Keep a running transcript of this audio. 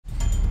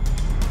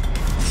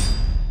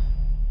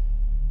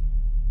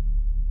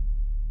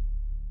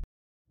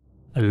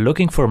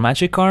Looking for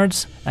magic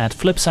cards? At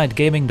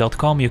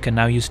flipsidegaming.com you can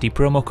now use the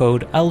promo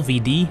code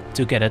LVD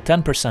to get a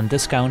 10%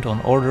 discount on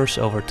orders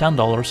over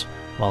 $10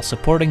 while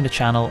supporting the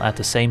channel at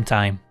the same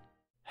time.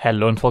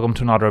 Hello and welcome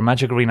to another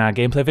Magic Arena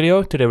gameplay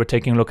video. Today we're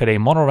taking a look at a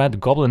mono-red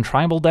Goblin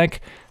tribal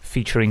deck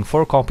featuring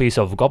 4 copies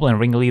of Goblin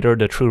Ringleader,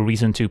 the true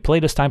reason to play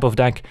this type of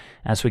deck,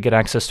 as we get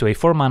access to a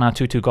 4-mana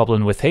 2/2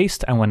 Goblin with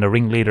haste, and when the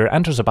Ringleader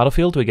enters the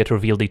battlefield we get to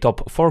reveal the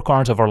top 4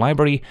 cards of our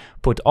library,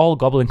 put all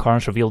Goblin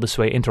cards revealed this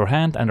way into our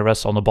hand and the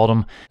rest on the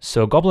bottom.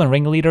 So Goblin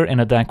Ringleader in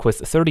a deck with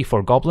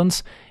 34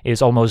 Goblins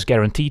is almost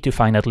guaranteed to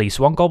find at least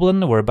 1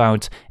 Goblin. We're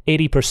about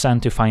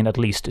 80% to find at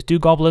least 2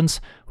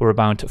 Goblins, we're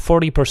about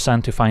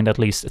 40% to find at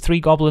least 3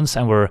 Goblins,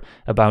 and we're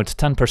about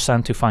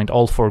 10% to find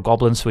all 4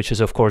 Goblins, which is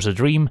of course a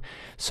dream.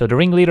 So the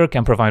Ringleader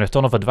can provide a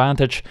ton of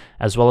advantage,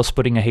 as well as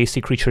putting a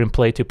hasty creature in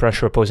play to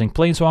pressure opposing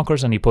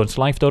planeswalkers and the opponent's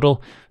life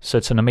total, so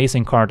it's an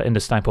amazing card in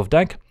this type of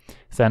deck.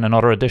 Then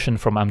another addition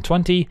from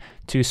M20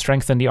 to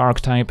strengthen the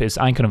archetype is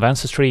Icon of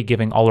Ancestry,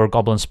 giving all our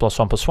goblins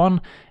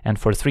 +1/+1, and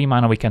for 3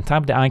 mana we can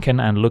tap the icon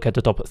and look at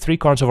the top 3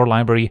 cards of our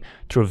library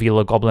to reveal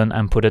a goblin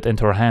and put it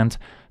into our hand.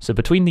 So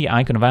between the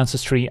Icon of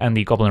Ancestry and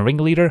the Goblin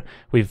Ringleader,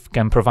 we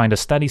can provide a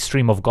steady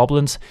stream of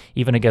goblins,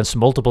 even against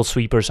multiple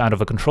sweepers out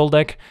of a control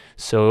deck.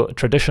 So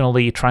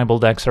traditionally, tribal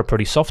decks are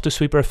pretty soft to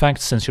sweeper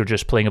effects, since you're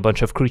just playing a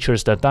bunch of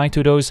creatures that die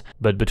to those,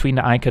 but between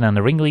the Icon and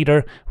the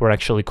Ringleader, we're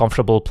actually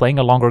comfortable playing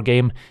a longer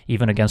game,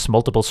 even against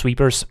multiple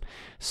sweepers.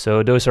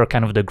 So those are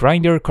kind of the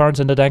grindier cards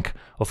in the deck.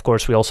 Of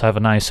course, we also have a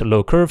nice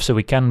low curve, so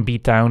we can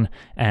beat down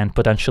and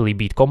potentially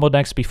beat combo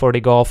decks before they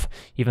go off,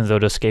 even though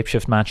the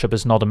Scapeshift matchup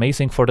is not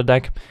amazing for the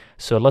deck.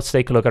 So let's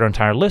take a look at our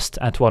entire list.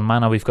 At 1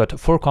 mana we've got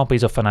 4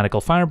 copies of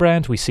Fanatical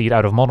Firebrand. We see it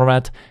out of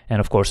mono-red,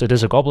 and of course it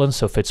is a goblin,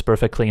 so fits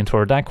perfectly into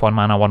our deck. 1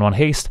 mana, 1/1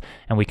 haste,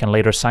 and we can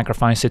later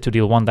sacrifice it to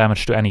deal 1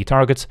 damage to any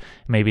target,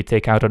 maybe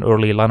take out an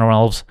early Llanowar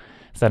Elves.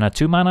 Then at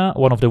 2 mana,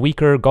 one of the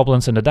weaker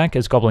goblins in the deck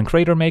is Goblin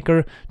Crater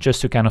Maker,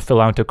 just to kind of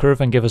fill out the curve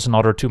and give us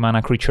another 2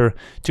 mana creature.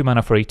 2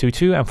 mana for a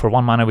 2/2, and for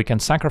 1 mana we can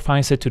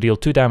sacrifice it to deal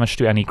 2 damage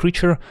to any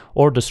creature,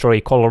 or destroy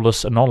a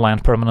colorless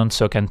non-land permanent,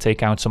 so can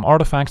take out some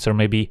artifacts or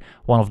maybe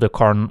one of the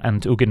Karn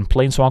and Ugin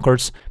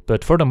planeswalkers,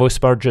 but for the most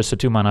part just a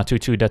 2 mana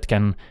 2/2 that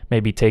can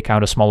maybe take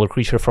out a smaller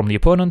creature from the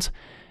opponent.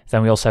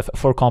 Then we also have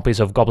 4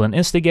 copies of Goblin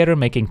Instigator,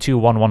 making 2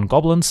 1/1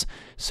 goblins.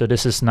 So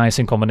this is nice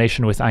in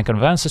combination with Icon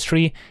of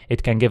Ancestry.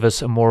 It can give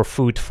us more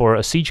food for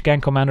a Siege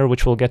Gang Commander,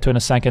 which we'll get to in a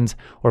second,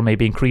 or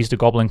maybe increase the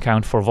Goblin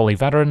count for Volley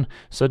Veteran.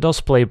 So it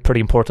does play a pretty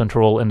important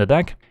role in the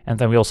deck. And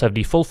then we also have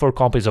the full 4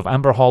 copies of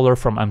Ember Hauler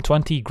from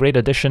M20, great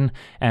addition,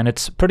 and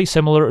it's pretty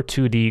similar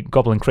to the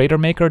Goblin Crater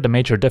Maker. The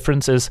major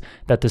difference is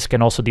that this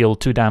can also deal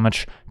 2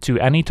 damage to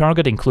any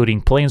target,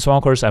 including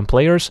planeswalkers and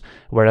players,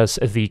 whereas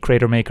the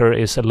Crater Maker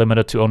is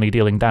limited to only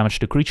dealing damage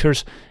to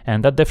creatures,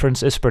 and that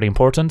difference is pretty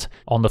important.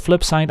 On the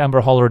flip side,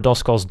 Ember Hauler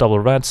does cost double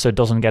red, so it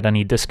doesn't get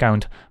any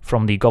discount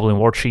from the Goblin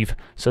Warchief,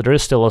 so there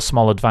is still a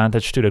small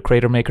advantage to the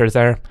Crater Maker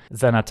there.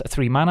 Then at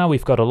 3 mana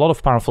we've got a lot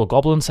of powerful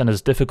goblins, and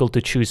it's difficult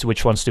to choose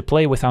which ones to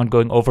play without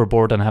going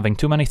overboard and having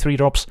too many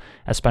 3-drops,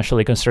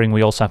 especially considering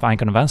we also have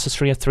Icon of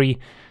Ancestry at 3.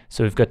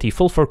 So we've got the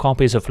full 4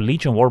 copies of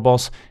Legion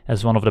Warboss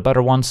as one of the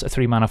better ones,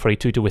 3 mana for a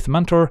 2/2 with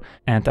Mentor,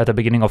 and at the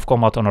beginning of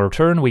combat on our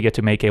turn we get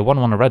to make a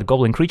 1/1 red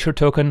Goblin creature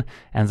token,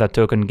 and that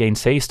token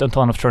gains haste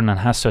until end of turn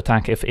and has to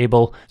attack if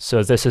able.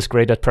 So this is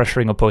great at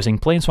pressuring opposing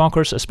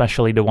planeswalkers,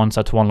 especially the ones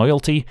at 1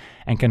 loyalty,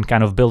 and can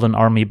kind of build an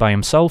army by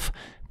himself.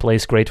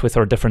 Plays great with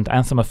our different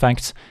Anthem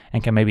effects,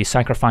 and can maybe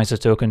sacrifice a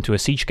token to a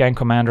Siege Gang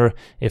Commander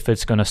if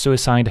it's gonna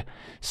suicide.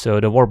 So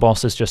the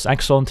Warboss is just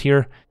excellent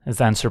here.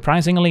 Then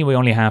surprisingly we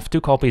only have 2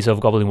 copies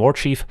of Goblin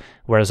Warchief,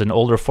 whereas in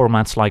older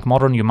formats like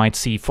Modern you might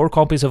see 4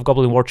 copies of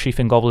Goblin Warchief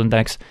in Goblin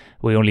decks.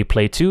 We only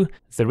play 2.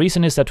 The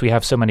reason is that we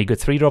have so many good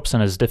 3-drops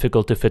and it's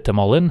difficult to fit them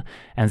all in,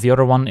 and the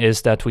other one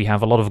is that we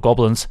have a lot of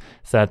goblins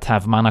that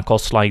have mana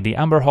costs like the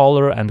Ember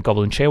Hauler and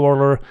Goblin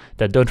Chaywarler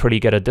that don't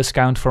really get a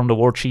discount from the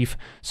Warchief,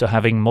 so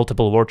having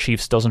multiple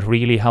Warchiefs doesn't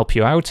really help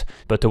you out,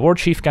 but the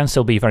Warchief can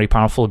still be very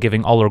powerful,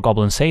 giving all our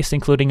goblins haste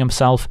including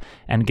himself,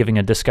 and giving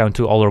a discount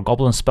to all our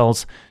goblin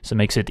spells, so it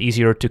makes it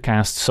easier to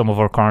cast some of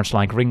our cards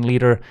like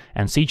Ringleader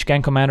and Siege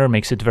Gang Commander,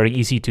 makes it very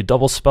easy to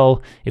double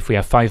spell. If we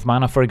have 5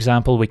 mana for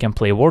example, we can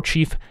play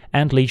Warchief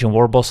and Legion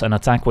Warboss and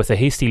attack with a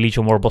hasty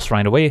Legion Warboss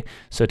right away,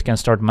 so it can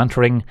start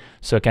mentoring,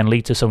 so it can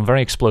lead to some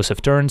very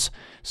explosive turns.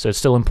 So it's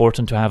still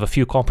important to have a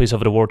few copies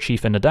of the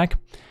Warchief in the deck.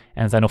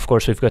 And then of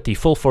course we've got the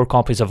full 4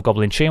 copies of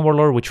Goblin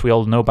Chainwhirler, which we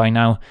all know by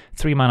now.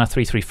 3 mana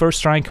 3/3 first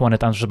strike. When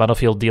it enters the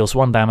battlefield deals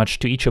 1 damage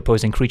to each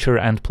opposing creature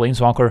and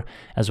planeswalker,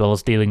 as well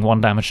as dealing 1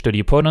 damage to the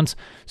opponent.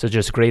 So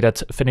just great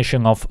at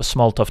finishing off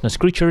small toughness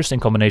creatures in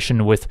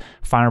combination with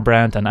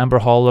Firebrand and Ember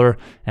Hauler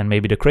and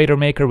maybe the Crater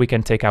Maker. We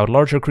can take out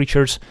larger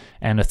creatures,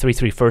 and a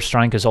 3/3 first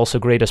strike is also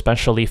great,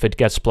 especially if it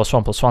gets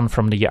 +1/+1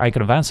 from the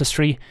Icon of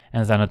Ancestry.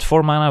 And then at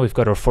 4 mana we've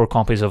got our 4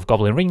 copies of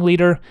Goblin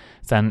Ringleader,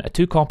 then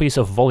 2 copies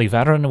of Volley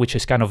Veteran, which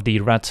is kind of of the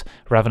red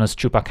Ravenous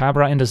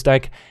Chupacabra in this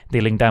deck,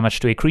 dealing damage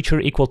to a creature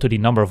equal to the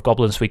number of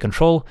goblins we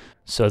control.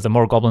 So the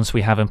more goblins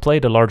we have in play,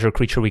 the larger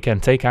creature we can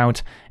take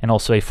out, and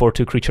also a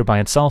 4/2 creature by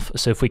itself.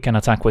 So if we can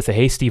attack with a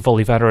hasty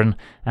Volley Veteran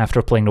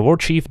after playing the War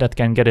Chief, that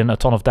can get in a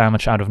ton of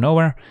damage out of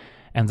nowhere.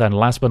 And then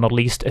last but not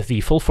least,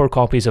 the full 4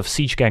 copies of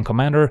Siege Gang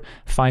Commander,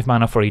 5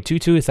 mana for a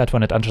 2/2, that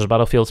when it enters the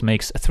battlefield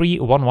makes 3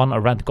 1/1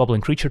 red goblin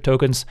creature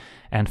tokens,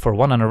 and for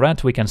 1 and a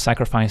red we can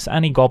sacrifice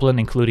any goblin,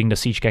 including the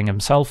Siege Gang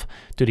himself,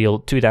 to deal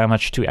 2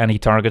 damage to any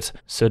target.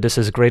 So this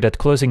is great at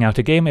closing out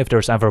a game if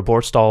there's ever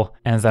board stall.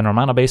 And then our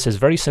mana base is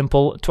very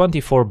simple,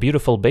 24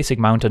 beautiful basic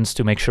mountains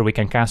to make sure we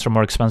can cast our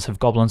more expensive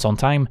goblins on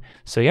time.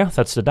 So yeah,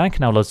 that's the deck.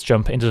 Now let's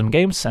jump into some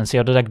games and see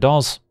how the deck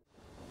does.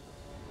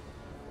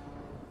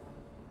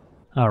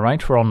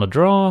 Alright, we're on the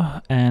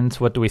draw, and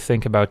what do we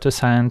think about this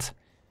hand?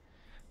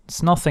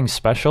 It's nothing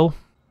special.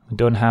 We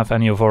don't have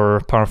any of our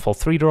powerful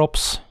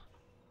 3-drops.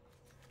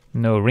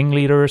 No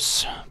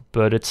ringleaders,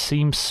 but it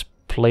seems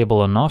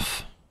playable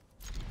enough.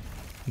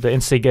 The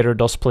Instigator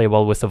does play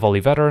well with the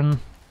Volley Veteran.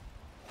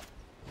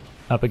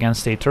 Up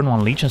against a turn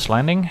 1 Legion's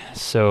Landing,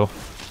 so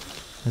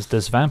is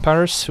this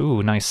Vampires?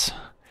 Ooh, nice.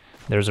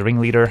 There's a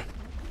ringleader.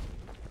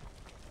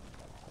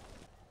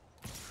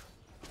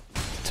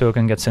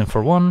 Token gets in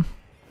for 1.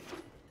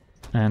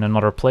 And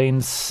another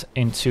Plains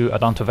into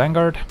Adanto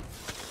Vanguard.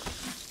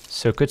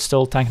 So could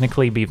still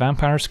technically be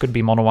Vampires, could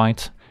be mono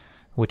white,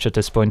 which at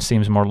this point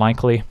seems more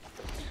likely.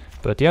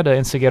 But yeah, the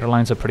Instigator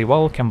lines up pretty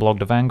well, can block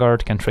the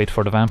Vanguard, can trade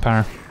for the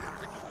Vampire.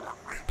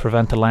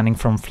 Prevent the landing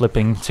from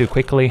flipping too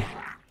quickly.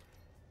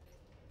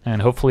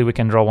 And hopefully we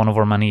can draw one of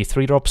our many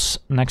 3-drops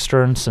next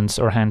turn, since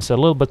our hand's a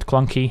little bit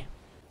clunky.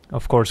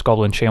 Of course,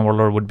 Goblin Chain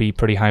Whirler would be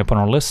pretty high up on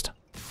our list.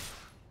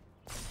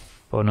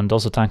 Opponent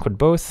does attack with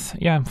both.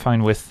 Yeah, I'm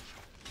fine with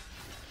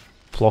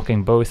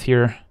blocking both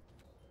here.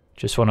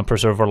 Just want to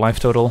preserve our life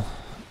total.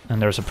 And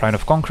there's a Pride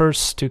of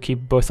Conquerors to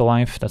keep both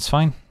alive, that's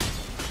fine.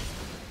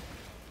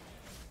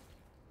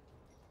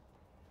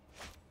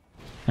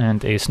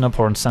 And a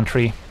Snubhorn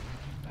Sentry,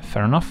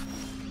 fair enough.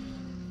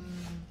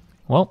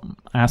 Well,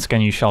 ask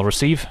and you shall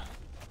receive.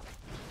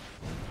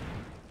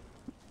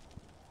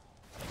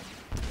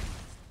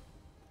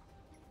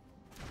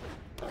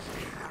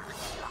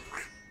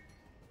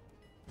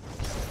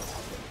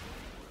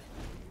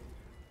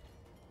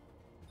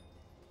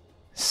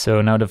 So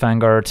now the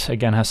Vanguard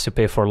again has to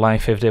pay for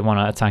life if they want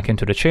to attack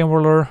into the Chain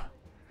Whirler.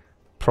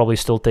 Probably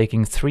still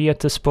taking 3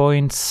 at this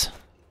point.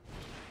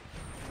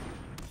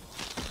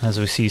 As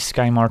we see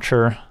Sky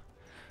Marcher.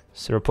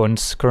 So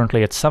opponent's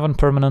currently at 7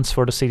 permanents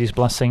for the City's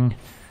Blessing.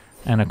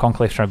 And a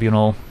Conclave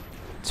Tribunal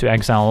to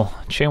exile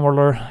Chain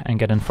Whirler and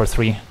get in for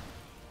 3.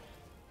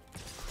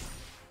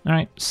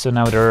 Alright, so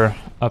now they're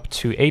up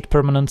to 8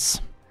 permanents.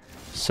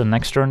 So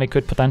next turn they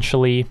could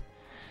potentially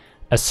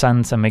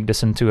ascend and make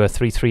this into a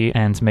 3/3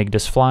 and make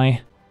this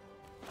fly.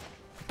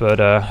 But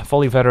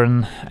Volley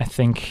Veteran, I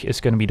think,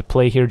 is going to be the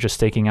play here, just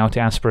taking out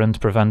the Aspirant,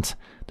 prevent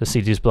the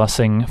City's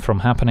Blessing from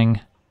happening.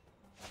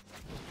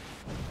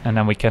 And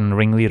then we can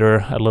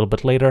Ringleader a little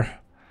bit later,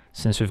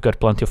 since we've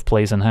got plenty of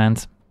plays in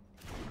hand.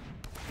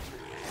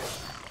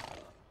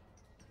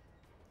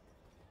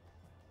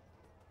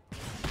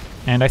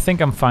 And I think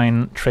I'm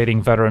fine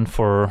trading Veteran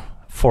for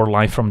 4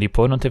 life from the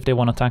opponent if they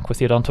want to attack with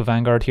the Adanto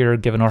Vanguard here,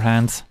 given our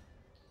hand.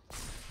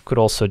 Could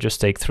also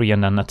just take 3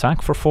 and then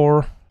attack for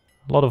 4.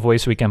 A lot of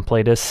ways we can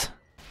play this.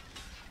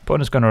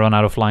 Opponent's going to run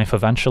out of life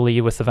eventually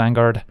with the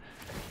Vanguard,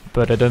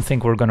 but I don't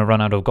think we're going to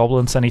run out of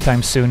Goblins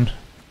anytime soon.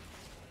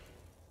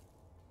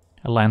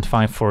 A land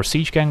 5 for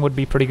Siege Gang would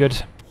be pretty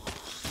good.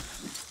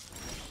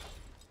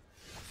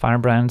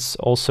 Firebrand's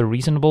also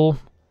reasonable,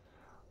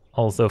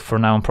 although for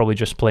now I'm probably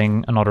just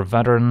playing another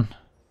Veteran.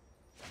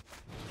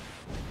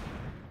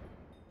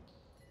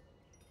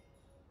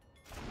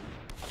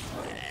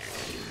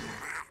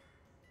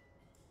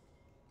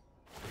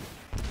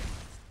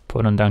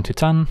 Opponent down to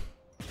 10.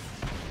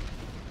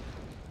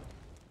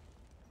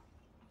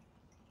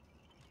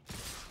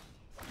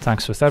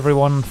 Attacks with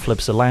everyone,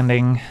 flips a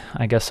landing.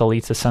 I guess I'll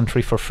eat the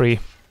Sentry for free.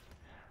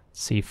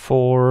 Let's see,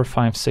 4,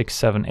 5, 6,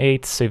 7,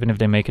 8. So even if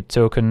they make a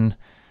token,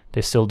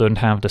 they still don't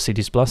have the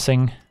City's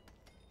Blessing.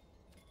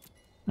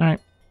 Alright.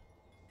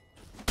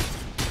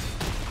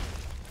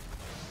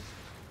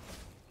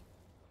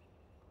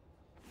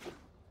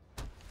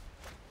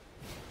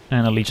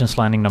 And Allegiance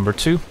Landing number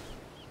 2.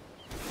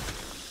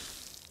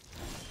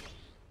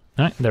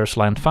 Alright, there's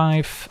land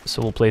 5,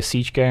 so we'll play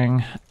Siege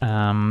Gang.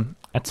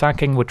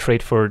 Attacking would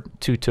trade for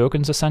 2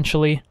 tokens,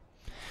 essentially.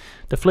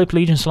 The flip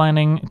Legion's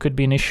Landing could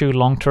be an issue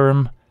long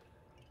term,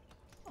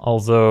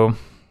 although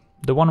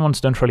the 1/1s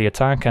don't really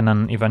attack, and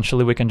then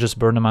eventually we can just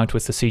burn them out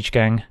with the Siege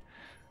Gang.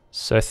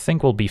 So I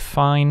think we'll be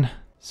fine.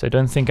 So I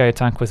don't think I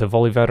attack with a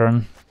Volley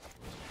Veteran.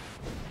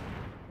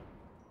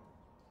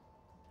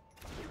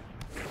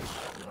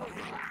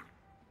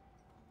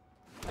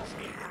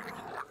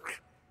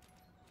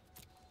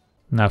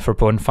 Now if our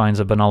opponent finds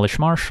a Banalish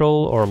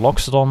Marshal or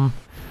Loxodon,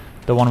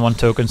 the 1/1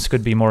 tokens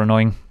could be more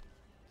annoying.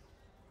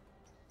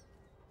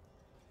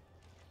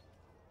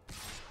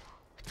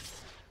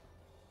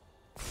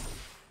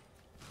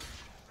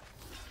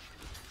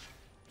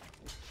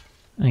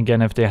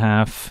 Again, if they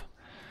have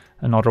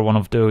another one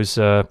of those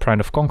Pride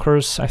of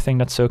Conquerors, I think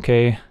that's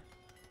okay.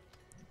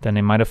 Then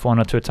they might have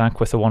wanted to attack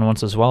with the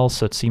 1/1s as well,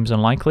 so it seems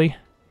unlikely.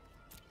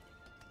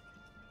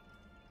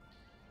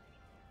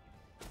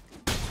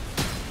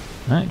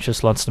 It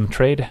just lets them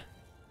trade.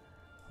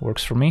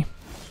 Works for me.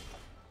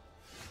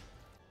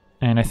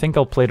 And I think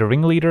I'll play the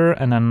Ringleader,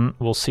 and then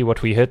we'll see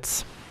what we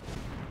hit.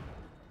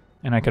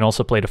 And I can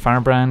also play the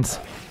Firebrand.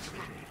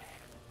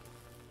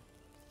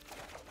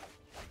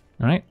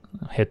 Alright,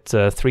 hit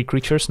 3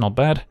 creatures, not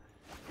bad.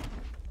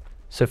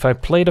 So if I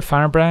play the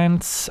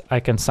Firebrand,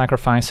 I can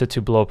sacrifice it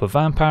to blow up a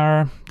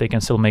Vampire. They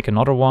can still make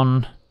another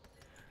one.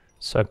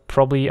 So I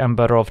probably am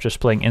better off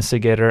just playing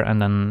Instigator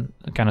and then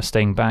kind of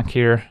staying back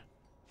here.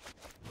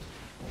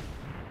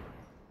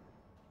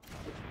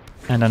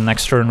 And then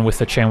next turn with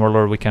the Chain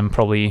Whirler we can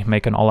probably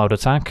make an all-out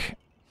attack.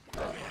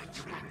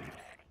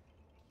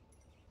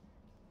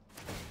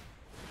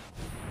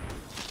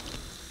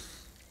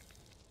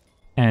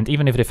 And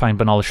even if they find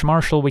Banalish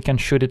Marshal, we can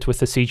shoot it with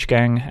the Siege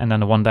Gang, and then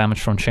the 1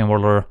 damage from Chain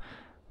Whirler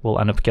will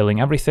end up killing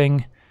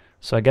everything.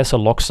 So I guess a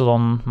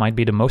Loxodon might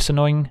be the most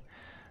annoying,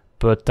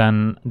 but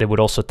then they would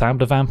also tap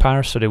the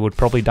Vampire, so they would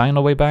probably die on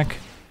the way back.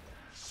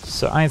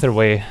 So either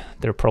way,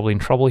 they're probably in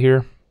trouble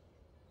here.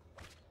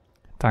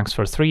 Attacks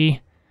for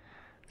 3.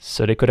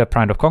 So they could have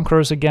Pride of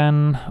Conquerors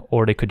again,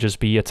 or they could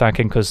just be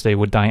attacking because they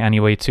would die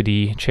anyway to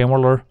the Chain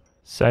Whirler.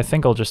 So I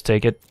think I'll just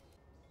take it.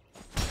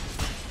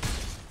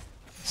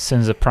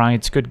 Since the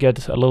Prides could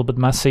get a little bit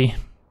messy.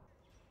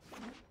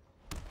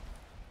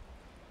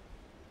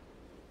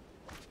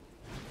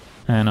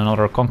 And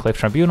another Conclave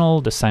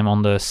Tribunal, this time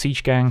on the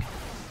Siege Gang.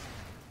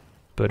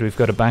 But we've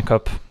got a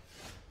backup.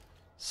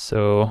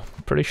 So,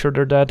 pretty sure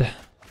they're dead.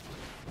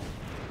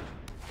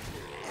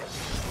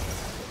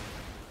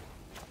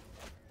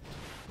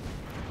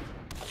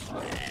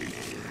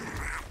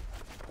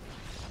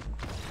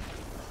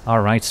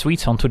 Alright,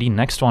 sweet, on to the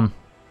next one.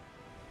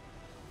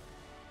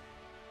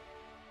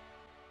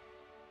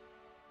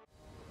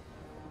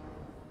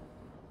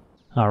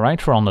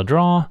 Alright, we're on the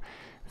draw.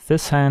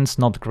 This hand's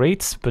not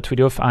great, but we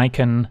do have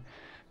Icon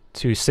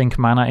to sink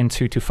mana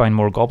into to find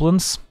more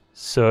Goblins.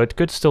 So it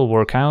could still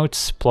work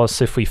out,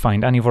 plus if we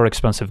find any more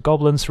expensive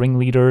Goblins,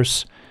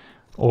 Ringleaders,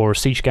 or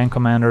Siege Gang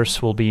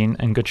Commanders, we'll be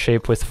in good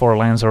shape with 4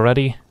 lands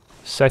already.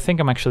 So I think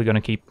I'm actually gonna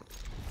keep...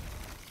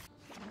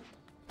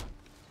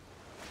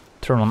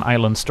 Turn on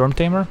Island Storm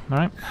Tamer.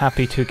 Alright,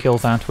 happy to kill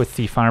that with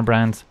the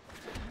Firebrand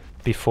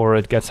before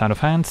it gets out of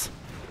hand.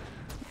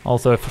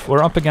 Although if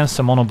we're up against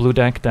a mono blue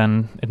deck,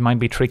 then it might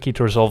be tricky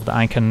to resolve the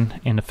Icon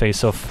in the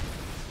face of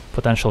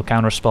potential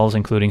counter spells,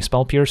 including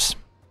Spell Pierce.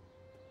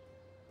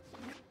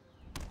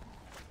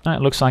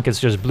 It looks like it's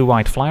just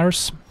blue-white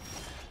flyers.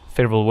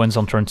 Favorable wins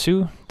on turn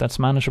 2, that's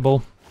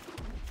manageable.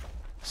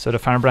 So the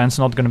Firebrand's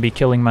not going to be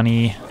killing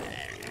many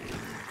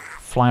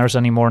flyers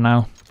anymore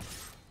now.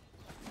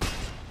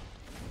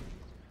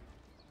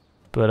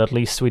 But at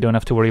least we don't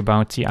have to worry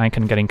about the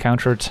Icon getting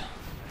countered.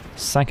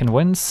 Second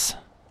wins.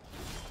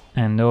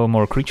 And no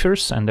more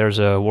creatures, and there's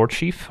a War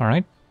Chief,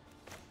 alright.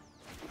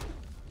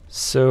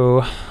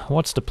 So,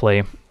 what's the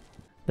play?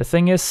 The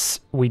thing is,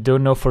 we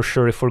don't know for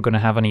sure if we're gonna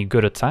have any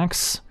good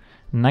attacks.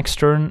 Next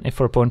turn,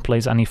 if our opponent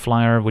plays any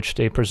flyer, which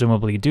they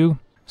presumably do.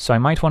 So I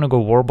might want to go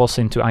War Boss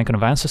into Icon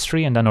of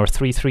Ancestry, and then our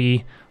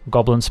 3/3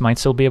 Goblins might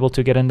still be able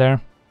to get in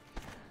there.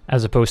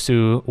 As opposed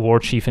to War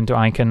Chief into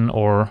Icon,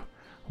 or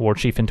War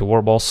Chief into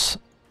War Boss.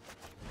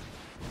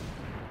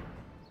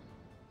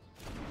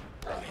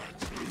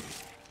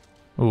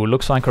 Ooh,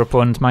 looks like our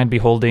opponent might be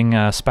holding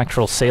a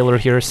Spectral Sailor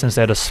here since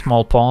they had a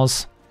small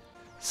pause.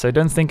 So I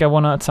don't think I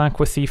want to attack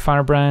with the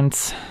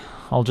Firebrand.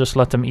 I'll just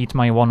let them eat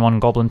my 1/1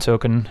 Goblin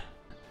token.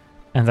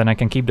 And then I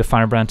can keep the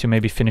Firebrand to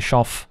maybe finish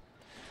off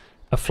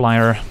a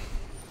flyer.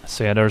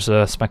 So yeah, there's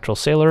a Spectral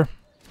Sailor.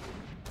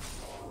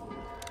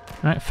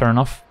 Alright, fair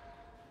enough.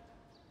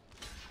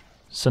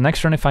 So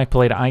next turn if I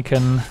play the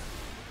Icon,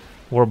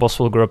 War Boss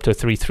will grow up to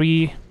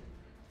 3/3.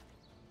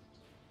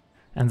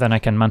 And then I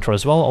can Mentor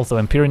as well, although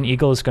Empyrean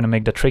Eagle is going to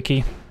make that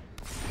tricky.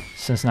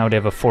 Since now they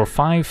have a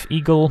 4/5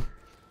 Eagle.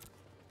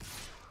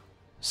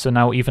 So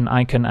now even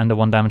Icon and the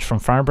 1 damage from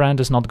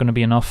Firebrand is not going to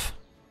be enough.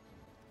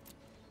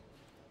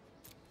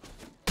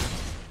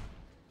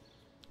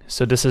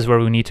 So this is where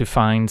we need to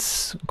find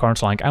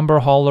cards like Ember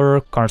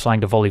Hauler, cards like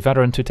the Volley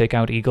Veteran to take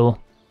out Eagle.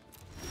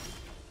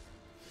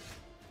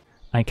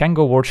 I can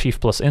go War Chief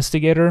plus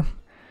Instigator.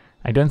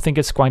 I don't think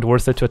it's quite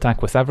worth it to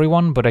attack with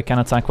everyone, but I can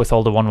attack with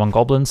all the 1/1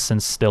 Goblins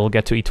since they'll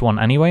get to eat 1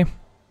 anyway.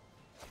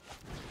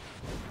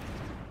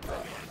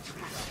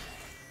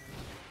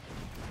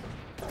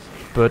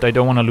 But I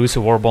don't want to lose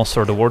a War Boss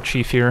or the War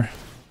Chief here.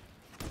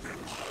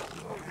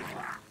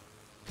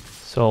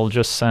 So I'll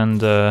just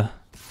send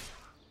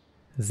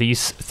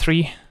these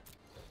 3.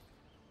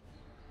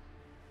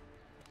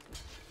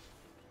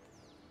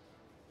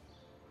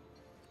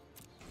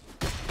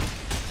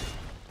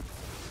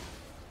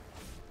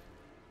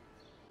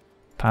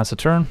 Pass a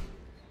turn.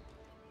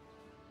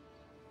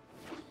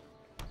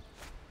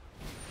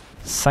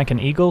 Second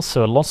Eagle,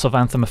 so lots of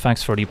Anthem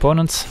effects for the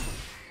opponent.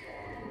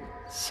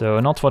 So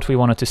not what we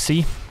wanted to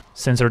see.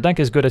 Since our deck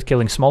is good at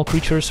killing small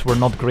creatures, we're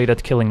not great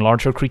at killing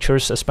larger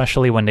creatures,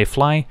 especially when they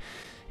fly.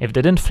 If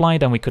they didn't fly,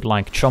 then we could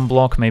like chum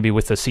block, maybe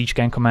with the Siege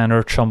Gang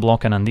Commander, chum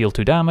block and then deal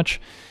 2 damage.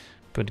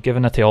 But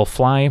given that they all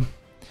fly,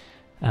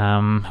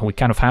 we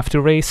kind of have to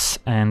race,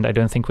 and I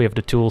don't think we have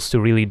the tools to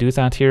really do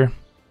that here,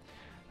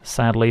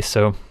 sadly.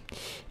 So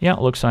yeah,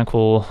 looks like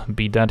we'll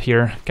be dead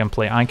here. Can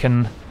play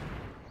Icon,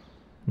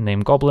 name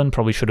Goblin.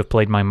 Probably should have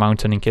played my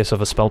Mountain in case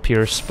of a Spell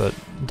Pierce, but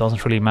it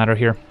doesn't really matter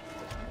here.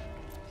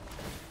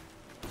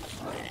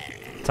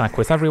 Attack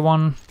with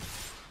everyone.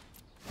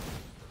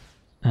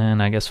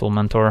 And I guess we'll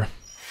Mentor.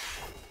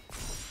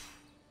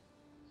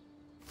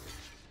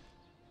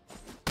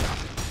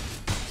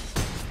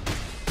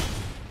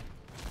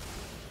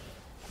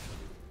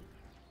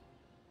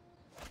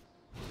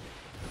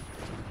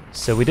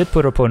 So we did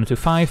put our opponent to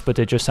 5, but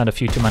they just had a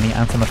few too many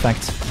Anthem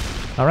effects.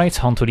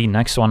 Alright, on to the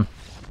next one.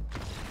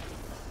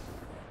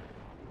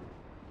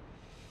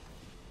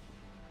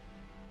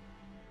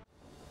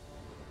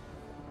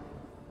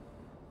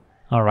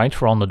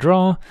 Alright, we're on the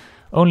draw.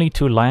 Only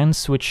 2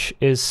 lands, which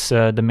is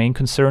the main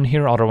concern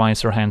here,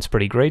 otherwise our hand's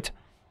pretty great.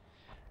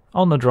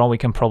 On the draw we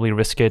can probably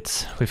risk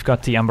it. We've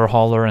got the Ember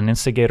Hauler and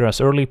Instigator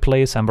as early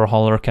plays. Ember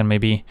Hauler can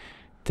maybe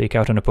take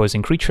out an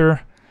opposing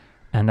creature.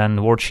 And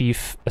then War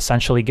Chief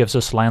essentially gives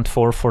us land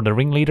 4 for the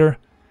Ringleader.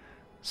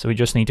 So we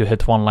just need to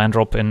hit 1 land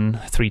drop in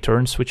 3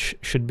 turns, which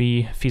should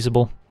be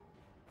feasible.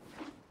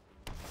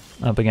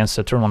 Up against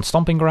the turn 1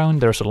 Stomping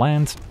Ground, there's a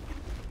land.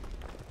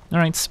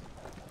 Alright.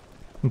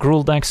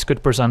 Gruul decks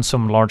could present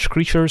some large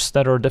creatures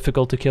that are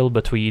difficult to kill,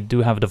 but we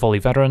do have the Volley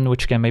Veteran,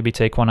 which can maybe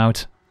take one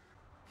out.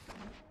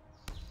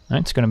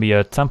 Alright, it's going to be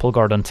a Temple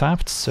Guard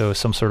untapped, so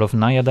some sort of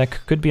Naya deck.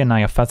 Could be a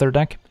Naya Feather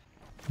deck.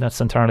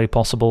 That's entirely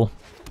possible.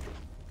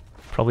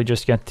 Probably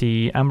just get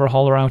the Ember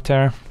Hauler out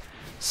there,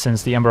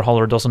 since the Ember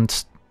Hauler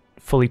doesn't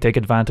fully take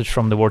advantage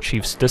from the War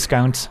Chief's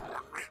discount.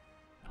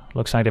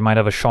 Looks like they might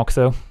have a Shock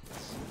though.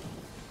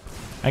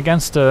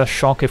 Against a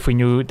Shock, if we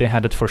knew they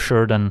had it for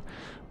sure, then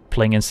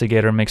playing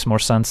Instigator makes more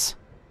sense.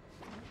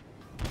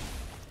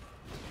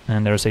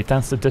 And there's a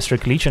 10th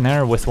District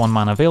Legionnaire with 1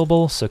 mana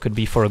available, so it could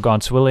be for a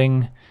God's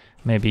Willing,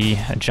 maybe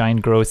a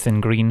Giant Growth in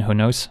green, who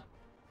knows.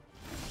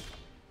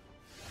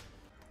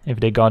 If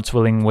they God's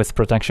Willing with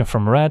protection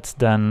from red,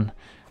 then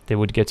they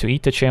would get to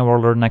eat the Chain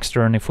Whirler next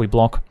turn if we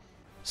block.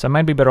 So I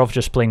might be better off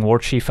just playing War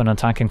Chief and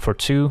attacking for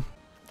 2,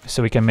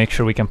 so we can make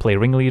sure we can play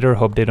Ringleader,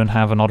 hope they don't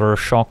have another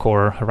Shock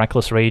or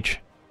Reckless Rage.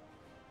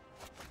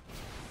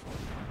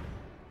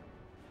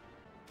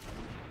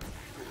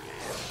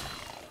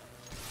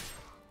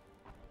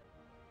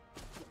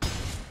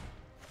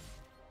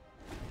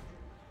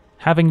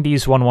 Having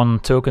these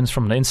 1/1 tokens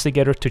from the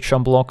Instigator to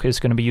chum block is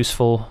going to be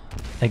useful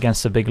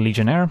against the big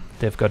Legionnaire.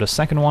 They've got a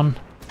second one.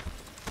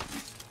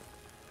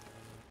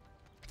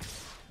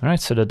 Alright,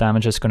 so the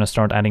damage is going to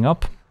start adding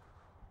up.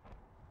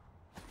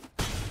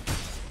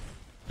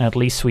 At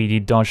least we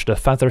dodged the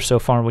Feather so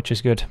far, which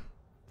is good.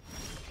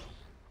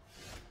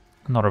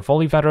 Another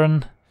Volley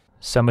Veteran.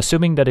 So I'm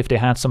assuming that if they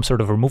had some sort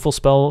of removal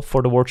spell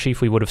for the War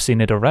Chief, we would have seen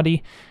it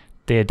already.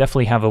 They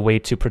definitely have a way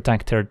to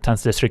protect their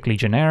 10th District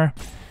Legionnaire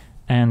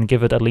and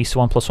give it at least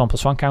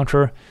 1/1/1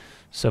 counter.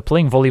 So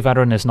playing Volley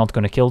Veteran is not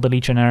going to kill the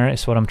Legionnaire,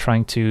 is what I'm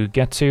trying to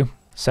get to.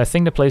 So I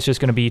think the play is just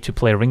going to be to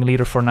play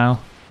Ringleader for now.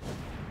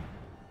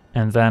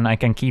 And then I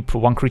can keep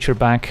 1 creature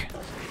back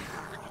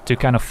to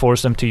kind of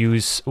force them to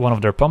use one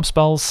of their pump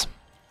spells.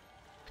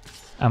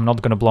 I'm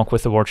not going to block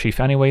with the War Chief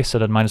anyway, so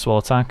that might as well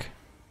attack.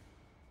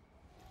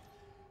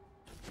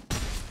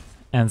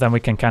 And then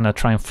we can kind of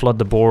try and flood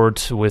the board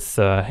with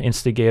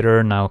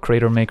Instigator, now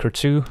Crater Maker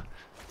 2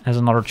 as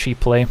another cheap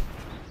play.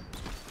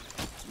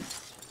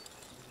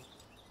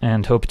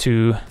 And hope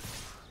to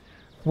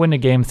win the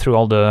game through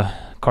all the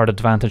card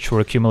advantage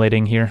we're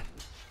accumulating here.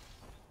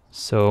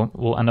 So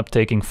we'll end up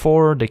taking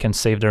 4, they can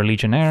save their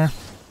Legionnaire.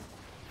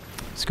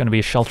 It's going to be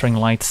a Sheltering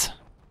Light.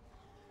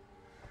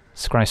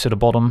 Scries to the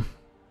bottom.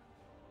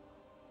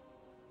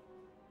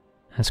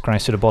 And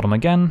scries to the bottom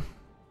again.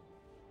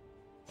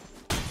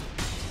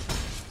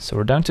 So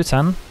we're down to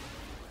 10.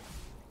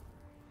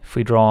 If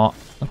we draw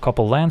a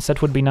couple lands,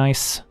 that would be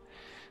nice,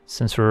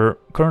 since we're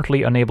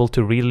currently unable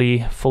to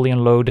really fully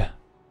unload.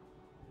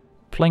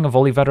 Playing a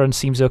Volley Veteran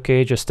seems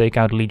okay, just take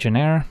out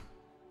Legionnaire.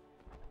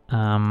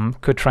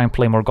 Could try and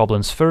play more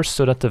Goblins first,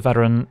 so that the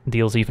Veteran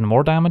deals even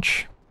more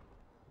damage.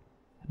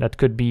 That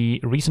could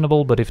be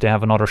reasonable, but if they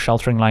have another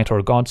Sheltering Light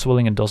or God's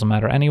Willing, it doesn't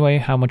matter anyway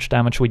how much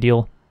damage we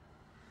deal.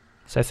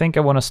 So I think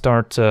I want to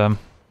start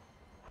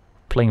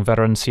playing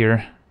Veterans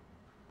here.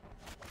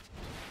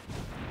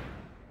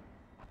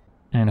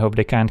 And hope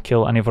they can't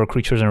kill any of our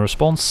creatures in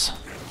response.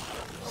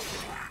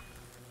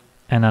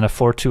 And then a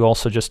 4/2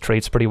 also just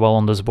trades pretty well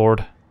on this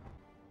board.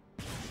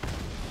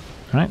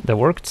 Alright, that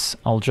worked.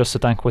 I'll just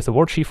attack with the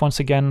War Chief once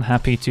again,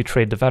 happy to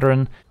trade the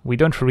Veteran. We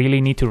don't really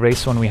need to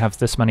race when we have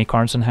this many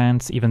cards in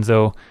hand, even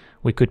though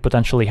we could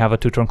potentially have a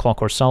 2-turn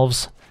clock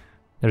ourselves.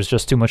 There's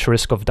just too much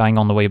risk of dying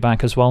on the way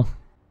back as well.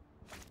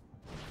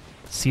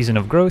 Season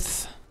of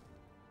Growth.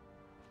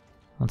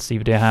 Let's see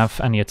if they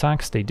have any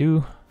attacks. They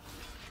do.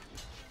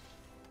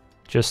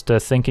 Just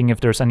thinking if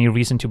there's any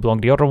reason to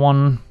block the other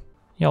one.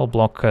 Yeah, I'll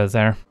block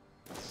there.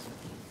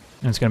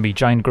 And it's going to be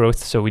giant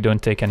growth, so we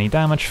don't take any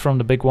damage from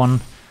the big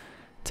one.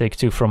 Take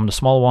 2 from the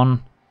small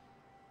one.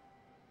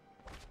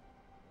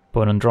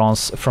 Opponent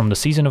draws from the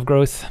Season of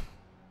Growth.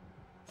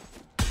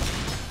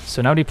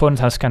 So now the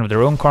opponent has kind of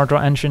their own card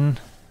draw engine.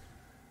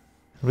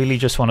 Really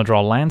just want to draw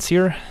lands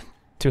here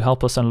to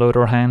help us unload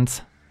our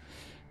hand.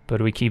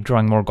 But we keep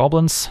drawing more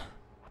goblins.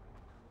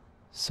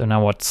 So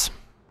now what?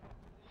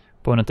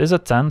 Opponent is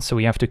at 10, so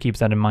we have to keep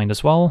that in mind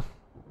as well.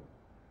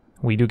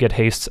 We do get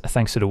haste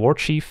thanks to the War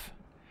Chief.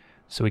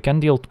 So we can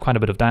deal quite a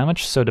bit of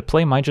damage. So the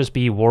play might just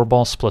be War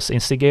Boss plus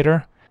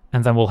Instigator.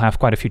 And then we'll have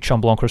quite a few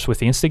chump blockers with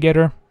the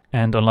Instigator.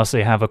 And unless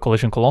they have a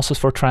Collision Colossus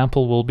for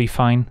trample, we'll be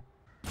fine.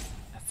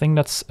 I think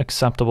that's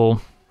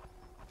acceptable.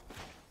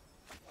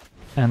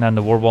 And then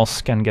the War Boss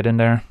can get in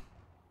there.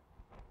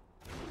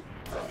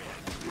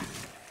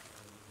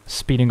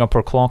 Speeding up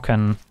our clock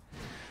and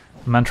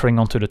mentoring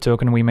onto the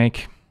token we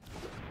make.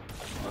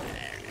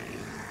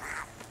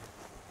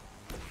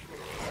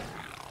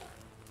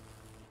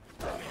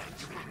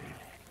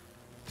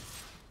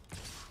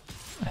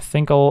 I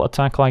think I'll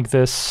attack like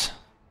this.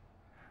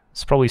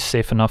 It's probably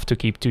safe enough to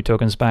keep 2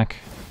 tokens back.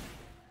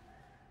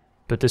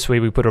 But this way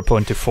we put our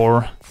opponent to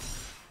 4.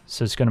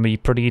 So it's going to be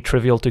pretty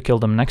trivial to kill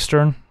them next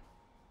turn.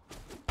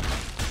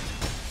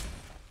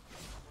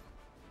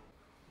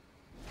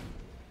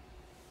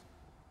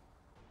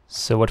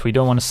 So what we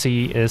don't want to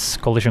see is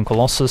Collision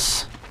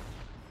Colossus.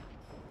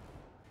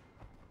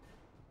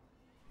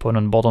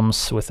 Opponent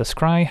bottoms with a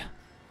Scry.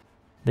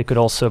 They could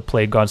also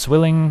play God's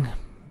Willing,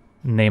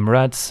 name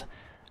red,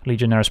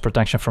 Legionnaire's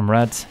Protection from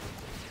red,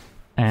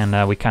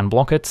 and we can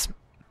block it,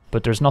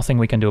 but there's nothing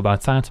we can do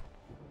about that.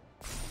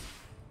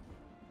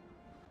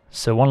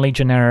 So 1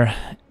 Legionnaire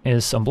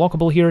is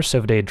unblockable here, so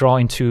if they draw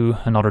into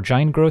another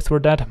giant growth, we're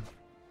dead.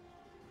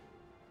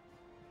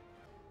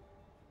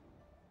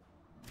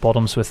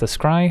 Bottoms with a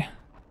Scry.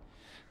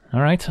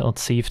 Alright,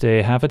 let's see if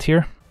they have it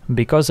here.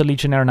 Because the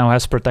Legionnaire now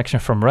has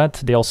protection from red,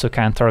 they also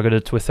can't target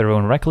it with their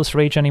own Reckless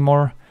Rage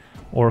anymore,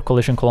 or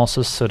Collision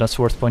Colossus, so that's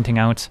worth pointing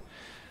out.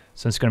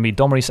 So it's going to be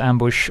Domri's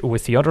Ambush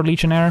with the other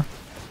Legionnaire.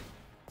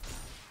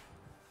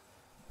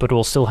 But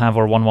we'll still have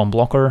our 1/1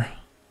 blocker.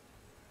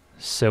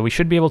 So we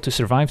should be able to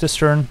survive this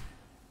turn.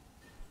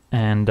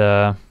 And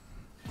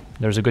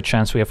there's a good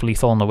chance we have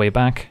lethal on the way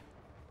back.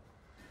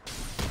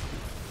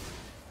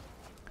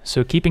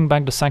 So keeping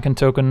back the second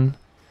token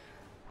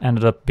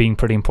ended up being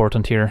pretty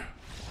important here.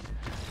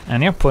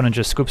 And the opponent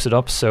just scoops it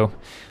up, so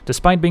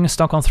despite being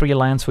stuck on 3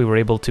 lands, we were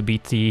able to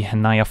beat the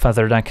Naya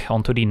Feather deck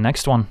onto the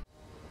next one.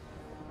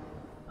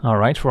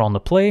 Alright, we're on the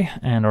play,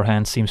 and our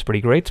hand seems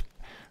pretty great,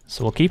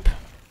 so we'll keep.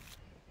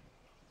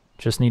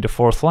 Just need a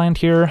 4th land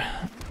here,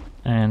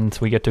 and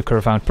we get to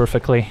curve out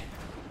perfectly.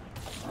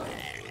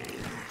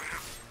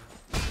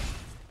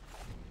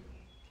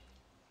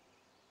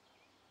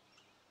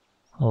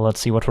 Let's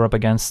see what we're up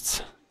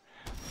against.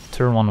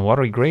 Turn 1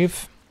 Watery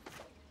Grave.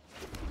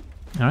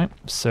 Alright,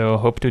 so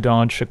hope to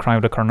dodge a Cry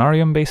of the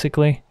Carnarium,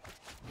 basically.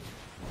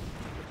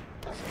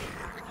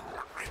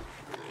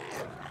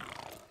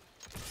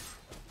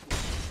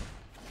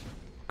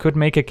 Could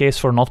make a case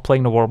for not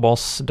playing the War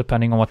Boss,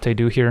 depending on what they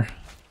do here.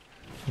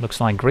 Looks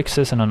like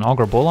Grixis and an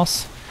Augur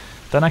Bolas.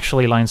 That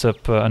actually lines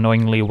up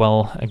annoyingly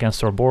well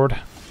against our board.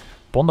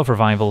 Bond of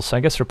Revival, so I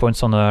guess your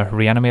opponent's on a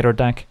Reanimator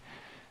deck,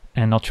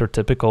 and not your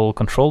typical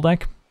control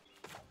deck.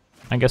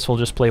 I guess we'll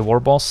just play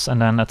War Boss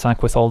and then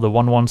attack with all the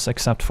 1/1s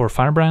except for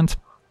Firebrand.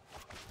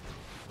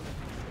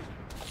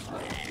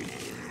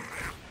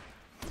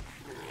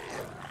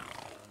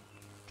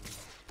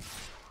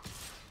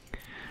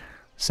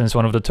 Since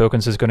one of the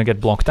tokens is going to get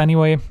blocked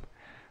anyway,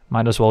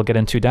 might as well get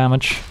in 2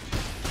 damage.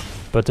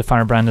 But the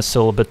Firebrand is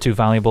still a bit too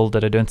valuable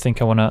that I don't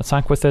think I want to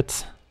attack with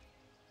it.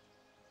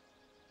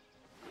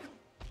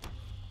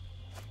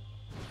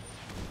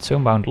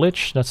 Tomebound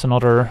Lich, that's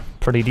another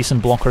pretty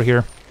decent blocker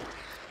here.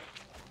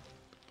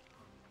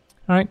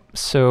 Alright,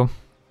 so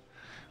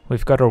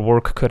we've got our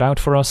work cut out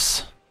for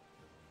us.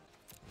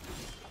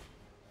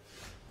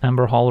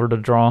 Ember Hauler to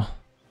draw.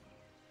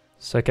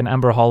 So I can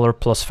Ember Hauler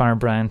plus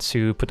Firebrand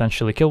to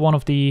potentially kill one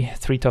of the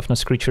 3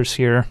 toughness creatures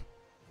here.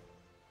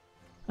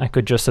 I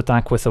could just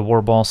attack with a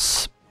War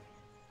Boss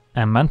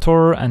and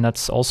Mentor, and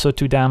that's also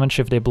 2 damage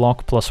if they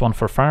block, plus 1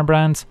 for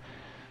Firebrand.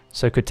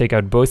 So I could take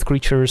out both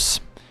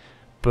creatures,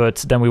 but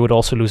then we would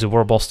also lose a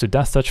War Boss to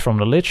Death Touch from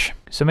the Lich.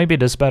 So maybe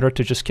it is better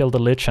to just kill the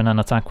Lich and then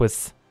attack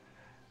with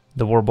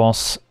the War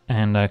Boss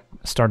and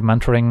start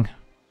mentoring.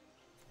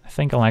 I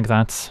think I like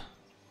that.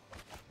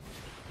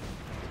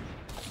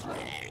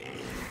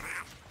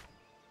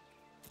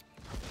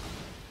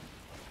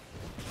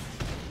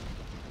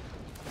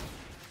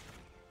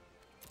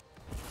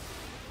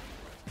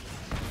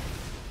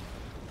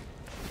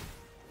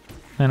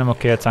 And I'm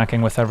okay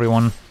attacking with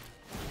everyone.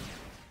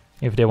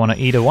 If they want to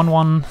eat a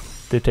 1/1,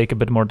 they take a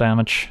bit more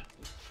damage.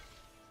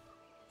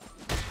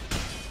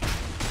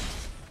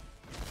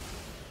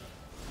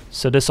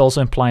 So this also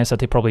implies that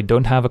they probably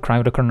don't have a Cry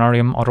of the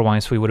Carnarium,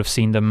 otherwise we would have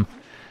seen them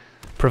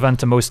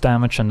prevent the most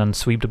damage and then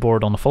sweep the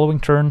board on the following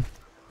turn.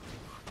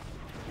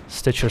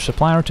 Stitcher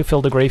Supplier to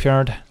fill the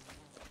graveyard.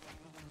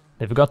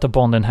 They've got the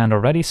bond in hand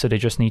already, so they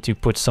just need to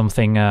put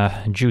something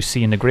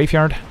juicy in the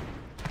graveyard.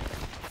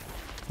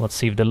 Let's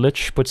see if the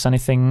Lich puts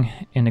anything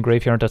in the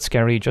graveyard that's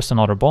scary, just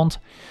another bond.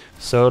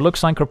 So it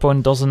looks like our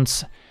opponent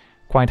doesn't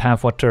quite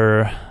have what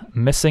they're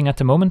missing at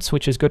the moment,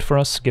 which is good for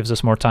us, gives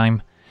us more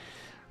time.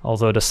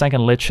 Although the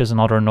second Lich is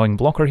another annoying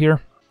blocker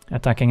here.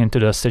 Attacking into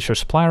the Stitcher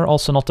Supplier,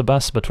 also not the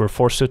best, but we're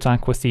forced to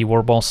attack with the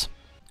War Boss.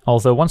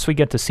 Although once we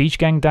get the Siege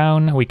Gang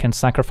down, we can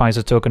sacrifice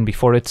a token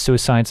before it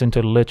suicides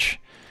into the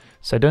Lich.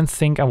 So I don't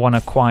think I want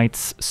to quite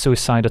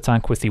suicide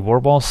attack with the War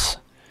Boss.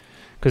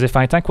 Because if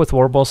I attack with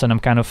War Boss, then I'm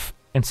kind of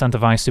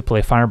incentivized to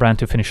play Firebrand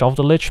to finish off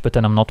the Lich, but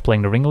then I'm not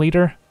playing the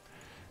Ringleader.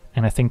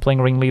 And I think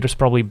playing Ringleader is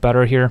probably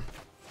better here.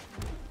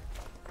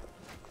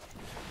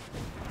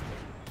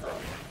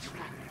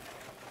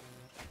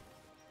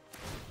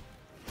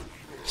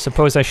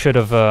 Suppose I should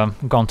have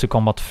gone to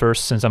combat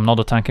first, since I'm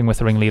not attacking with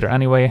the Ringleader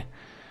anyway.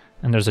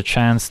 And there's a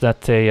chance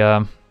that they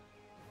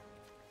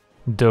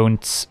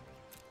don't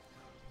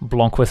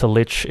block with a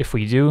Lich if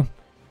we do.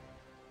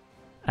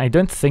 I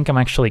don't think I'm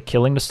actually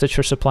killing the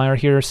Stitcher Supplier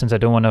here, since I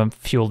don't want to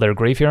fuel their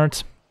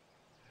graveyard.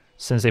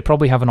 Since they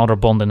probably have another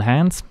bond in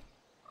hand.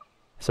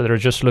 So they're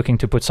just looking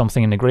to put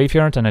something in the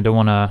graveyard, and I don't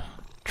want to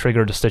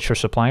trigger the Stitcher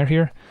Supplier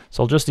here.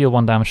 So I'll just deal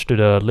 1 damage to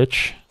the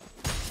Lich.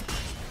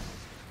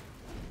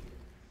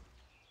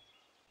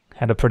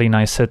 Had a pretty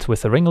nice hit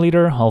with the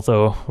Ringleader,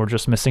 although we're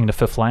just missing the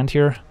 5th land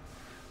here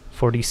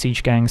for these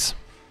Siege Gangs.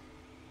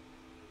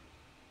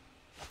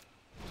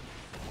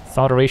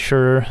 Thought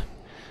Erasure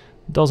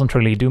doesn't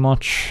really do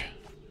much.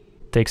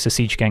 Takes the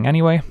Siege Gang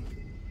anyway.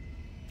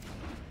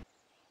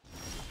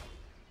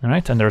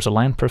 Alright, and there's a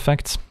land,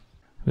 perfect.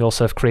 We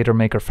also have Creator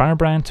Maker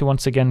Firebrand to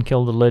once again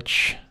kill the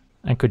Lich.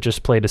 I could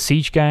just play the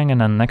Siege Gang,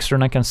 and then next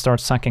turn I can start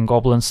sacking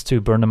Goblins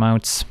to burn them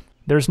out.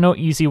 There's no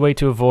easy way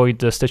to avoid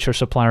the Stitcher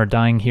Supplier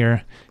dying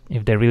here,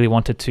 if they really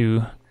wanted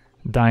to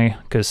die,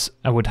 because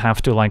I would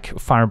have to like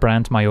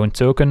Firebrand my own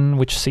token,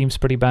 which seems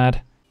pretty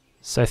bad.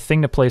 So I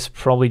think the play is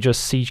probably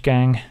just Siege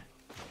Gang.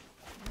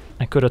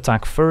 I could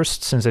attack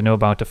first, since I know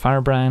about the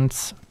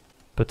Firebrand,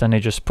 but then they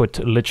just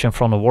put Lich in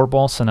front of War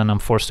Boss, and then I'm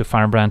forced to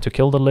Firebrand to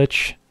kill the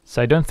Lich.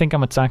 So I don't think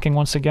I'm attacking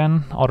once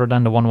again, other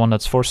than the 1/1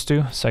 that's forced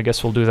to, so I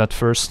guess we'll do that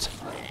first.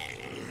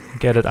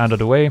 Get it out of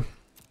the way.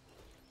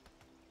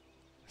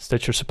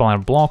 Stitcher Supplier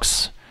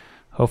blocks.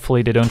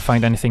 Hopefully they don't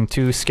find anything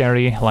too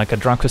scary, like a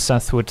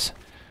Dracoseth would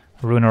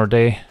ruin our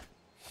day.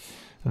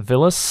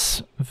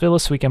 Villas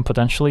we can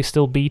potentially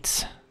still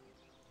beat.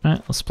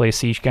 Let's play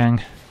Siege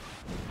Gang.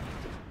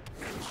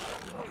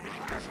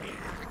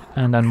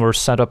 And then we're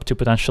set up to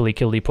potentially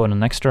kill the opponent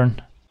next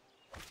turn.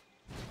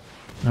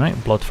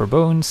 Alright, Blood for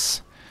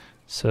Bones.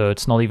 So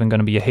it's not even going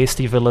to be a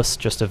hasty Villas,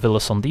 just a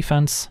Villas on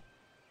defense.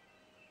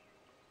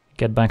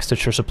 Get back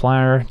Stitcher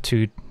Supplier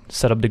to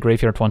set up the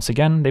graveyard once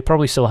again. They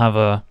probably still have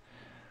a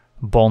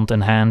bond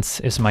in hand,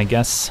 is my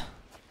guess.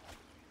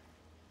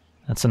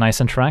 That's a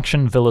nice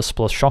interaction. Villas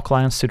plus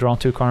Shocklands to draw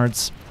 2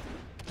 cards.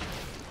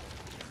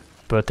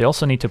 But they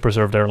also need to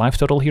preserve their life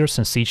total here,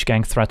 since Siege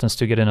Gang threatens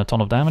to get in a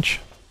ton of damage.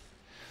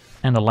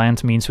 And the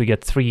land means we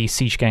get 3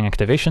 Siege Gang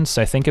activations,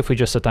 so I think if we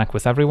just attack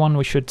with everyone,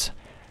 we should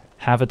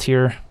have it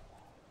here.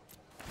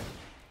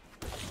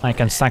 I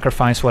can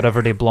sacrifice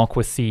whatever they block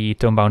with the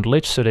Tomebound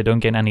Lich, so they don't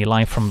get any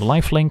life from the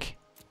lifelink.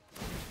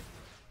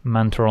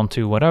 Mentor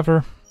onto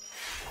whatever.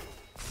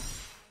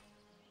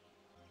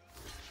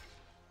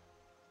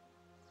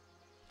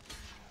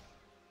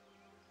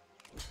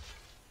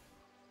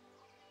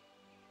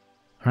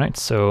 Alright,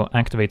 so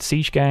activate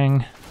Siege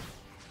Gang.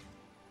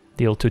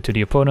 Deal 2 to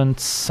the opponent,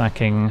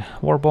 sacking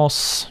War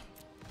Boss.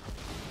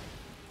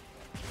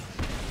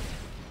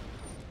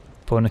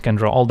 Opponent can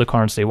draw all the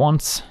cards they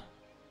want.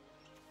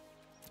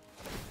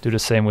 Do the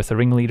same with the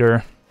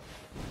Ringleader.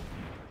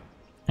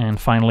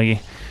 And finally,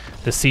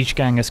 the Siege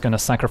Gang is going to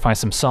sacrifice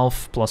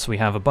himself, plus we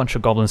have a bunch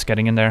of Goblins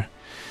getting in there.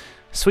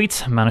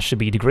 Sweet, managed to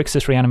beat the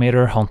Grixis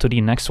Reanimator. On to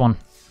the next one.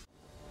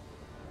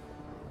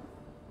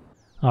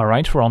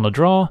 Alright, we're on the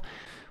draw.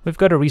 We've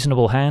got a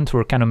reasonable hand.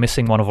 We're kind of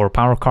missing one of our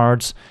power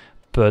cards,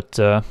 but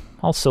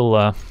I'll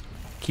still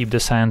keep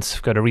this hand.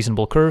 We've got a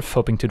reasonable curve,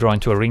 hoping to draw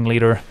into a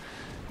Ringleader,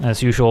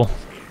 as usual.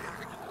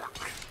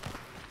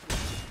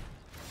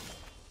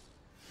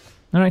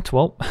 Alright,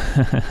 well,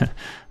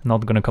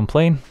 not gonna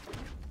complain.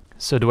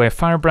 So do I have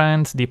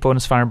Firebrand? The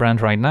opponent's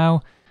Firebrand right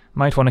now.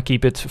 Might want to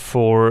keep it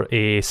for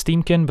a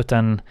Steamkin, but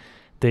then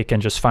they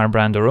can just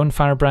Firebrand their own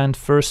Firebrand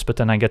first, but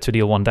then I get to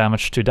deal 1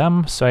 damage to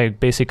them, so I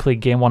basically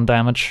gain 1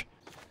 damage.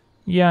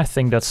 Yeah, I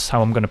think that's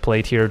how I'm gonna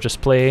play it here.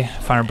 Just play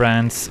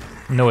Firebrand,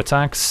 no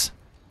attacks.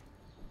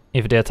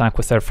 If they attack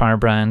with their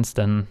Firebrands,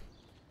 then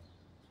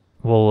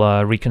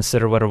we'll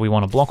reconsider whether we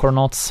want to block or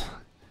not,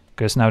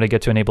 because now they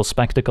get to enable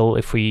Spectacle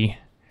if we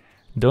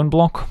don't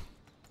block.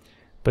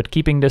 But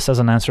keeping this as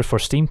an answer for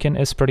Steamkin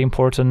is pretty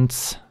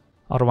important,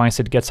 otherwise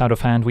it gets out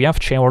of hand. We have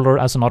Chainwhirler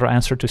as another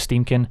answer to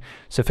Steamkin,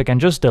 so if I can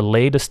just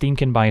delay the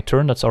Steamkin by a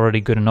turn, that's already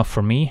good enough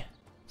for me.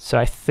 So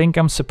I think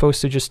I'm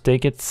supposed to just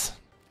take it.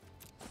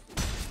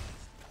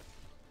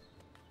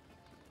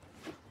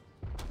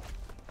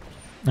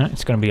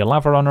 It's going to be a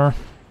Lava Runner.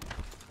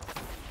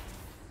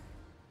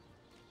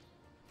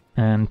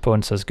 And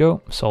opponent says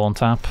go, so I'll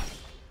untap.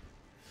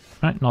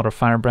 Alright, another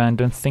Firebrand.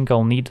 Don't think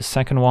I'll need the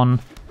second one.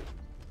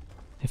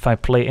 If I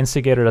play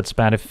Instigator, that's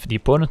bad if the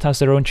opponent has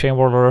their own Chain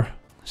Whirler.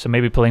 So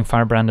maybe playing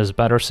Firebrand is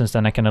better, since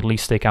then I can at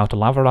least take out the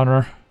Lava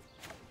Runner.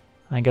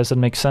 I guess it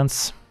makes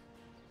sense.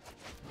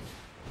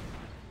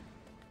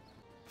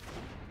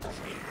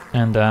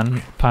 And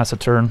then pass a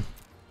turn.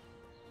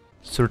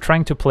 So we're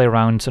trying to play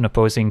around an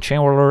opposing Chain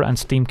Whirler and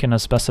Steamkin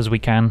as best as we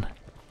can.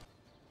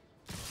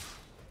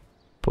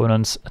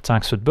 Opponent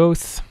attacks with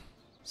both.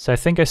 So I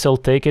think I still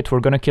take it. We're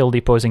gonna kill the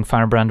opposing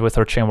Firebrand with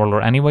our Chain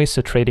Whirler anyway,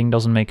 so trading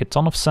doesn't make a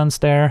ton of sense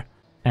there.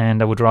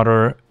 And I would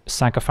rather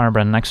sack a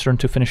Firebrand next turn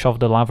to finish off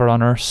the Lava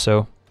Runner,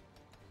 so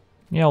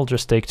yeah, I'll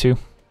just take 2.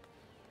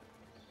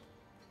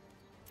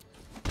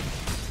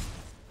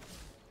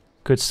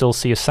 Could still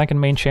see a second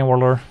main Chain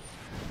Whirler.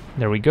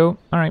 There we go.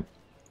 Alright,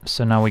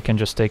 so now we can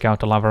just take out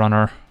the Lava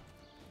Runner.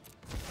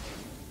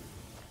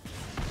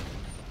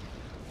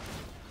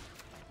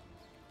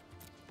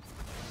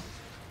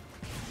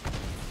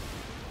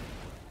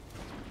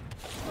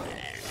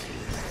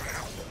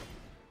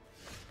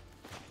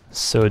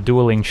 So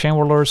dueling Chain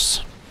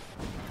Whirlers.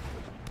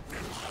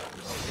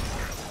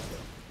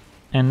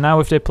 And now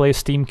if they play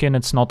Steamkin,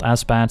 it's not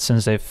as bad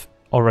since they've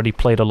already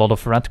played a lot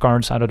of red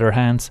cards out of their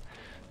hand.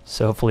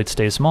 So hopefully it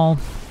stays small.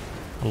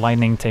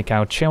 Lightning take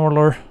out Chain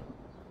Whirler.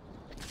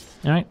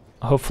 Alright,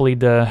 hopefully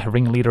the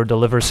ringleader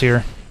delivers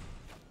here.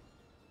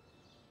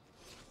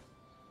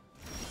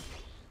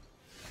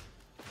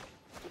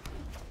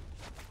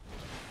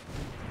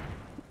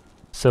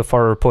 So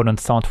far our opponent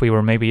thought we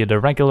were maybe the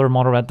regular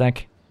mono red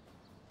deck.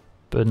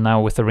 But now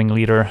with the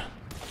ringleader,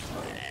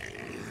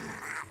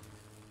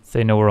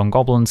 they know we're on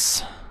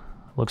Goblins.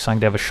 Looks like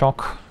they have a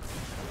shock.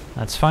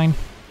 That's fine.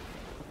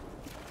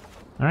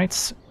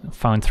 Alright,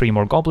 found 3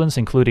 more Goblins,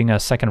 including a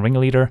second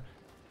ringleader.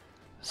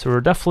 So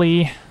we're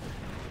definitely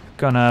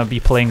gonna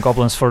be playing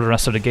Goblins for the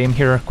rest of the game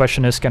here.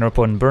 Question is, can our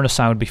opponent burn us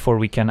out before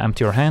we can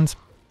empty our hand?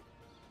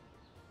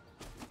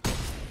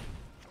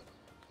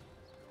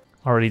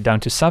 Already down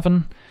to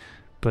 7,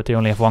 but they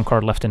only have 1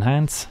 card left in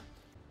hand.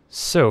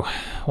 So,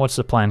 what's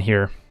the plan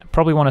here? I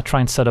probably want to try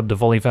and set up the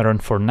Volley Veteran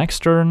for next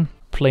turn.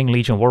 Playing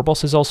Legion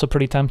Warboss is also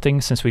pretty tempting,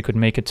 since we could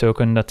make a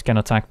token that can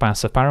attack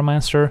past a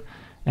Pyromancer,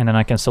 and then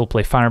I can still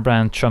play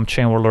Firebrand, chump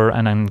Chain Whirler,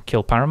 and then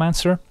kill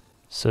Pyromancer.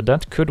 So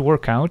that could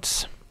work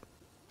out.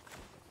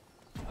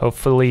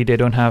 Hopefully they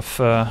don't have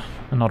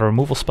another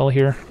removal spell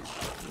here.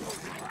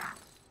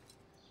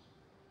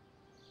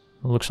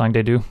 Looks like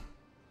they do.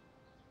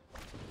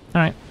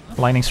 Alright,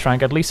 Lightning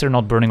Strike, at least they're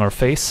not burning our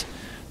face.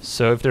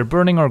 So if they're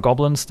burning our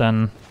Goblins,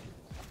 then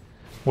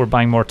we're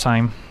buying more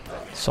time.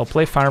 So I'll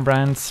play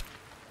Firebrand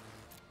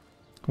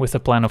with the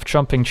plan of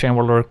chumping Chain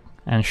Whirler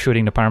and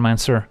shooting the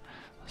Pyromancer,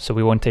 so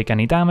we won't take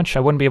any damage. I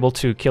wouldn't be able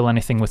to kill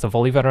anything with the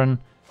Volley Veteran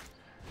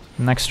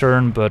next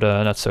turn, but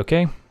that's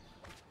okay.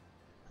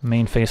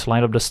 Main phase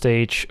light up the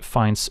stage,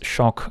 finds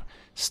shock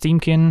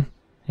Steamkin.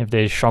 If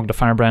they shock the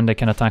Firebrand, they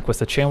can attack with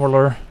the Chain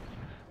Whirler,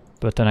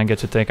 but then I get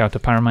to take out the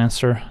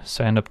Pyromancer,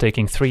 so I end up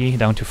taking 3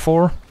 down to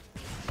 4.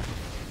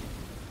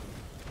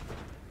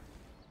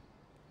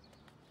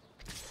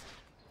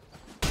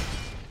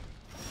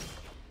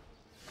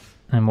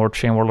 And more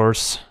Chain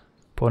Whirlers.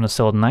 Opponent's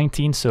still at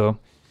 19, so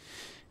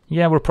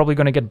yeah, we're probably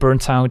going to get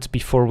burnt out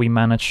before we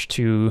manage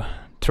to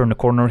turn the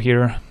corner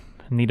here.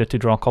 Needed to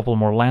draw a couple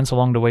more lands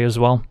along the way as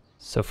well.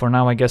 So for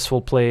now I guess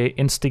we'll play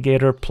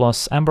Instigator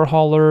plus Ember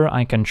Hauler.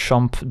 I can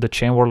chump the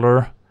Chain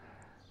Whirler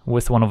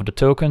with one of the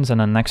tokens,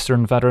 and then next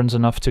turn Veteran's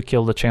enough to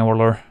kill the Chain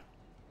Whirler.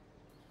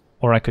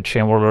 Or I could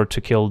Chain Whirler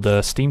to kill the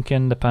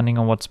Steamkin, depending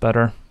on what's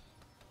better.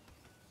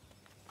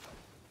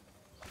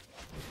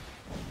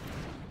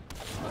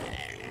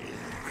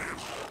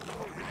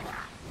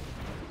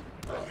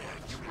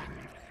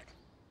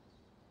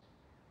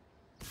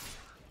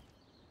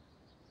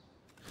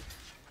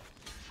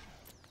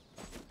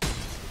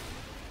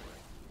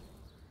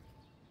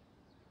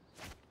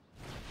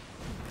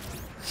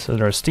 So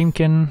there's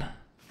Steamkin,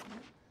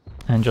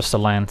 and just a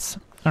land.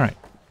 Alright,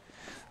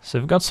 so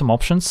we've got some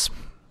options.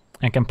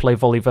 I can play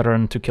Volley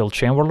Veteran to kill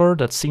Chain Whirler.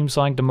 That seems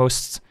like the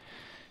most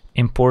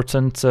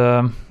important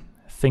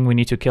thing we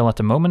need to kill at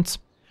the moment.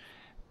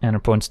 And our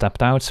opponent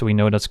stepped out, so we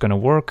know that's going to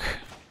work.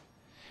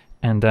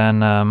 And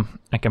then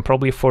I can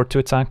probably afford to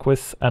attack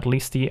with at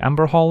least the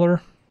Ember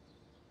Hauler.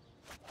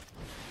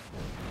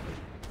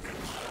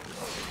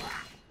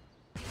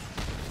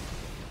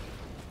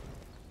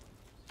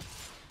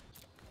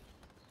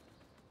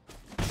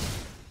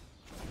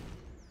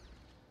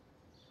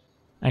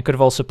 I could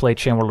have also played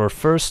Chain Whirler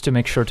first to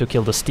make sure to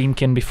kill the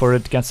Steamkin before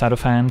it gets out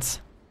of hand.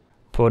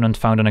 Opponent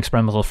found an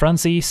Experimental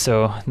Frenzy,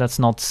 so that's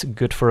not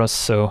good for us,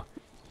 so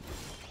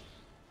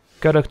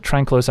gotta try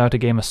and close out the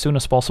game as soon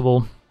as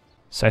possible.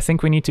 So I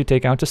think we need to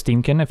take out the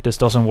Steamkin. If this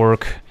doesn't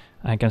work,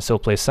 I can still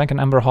play second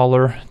Ember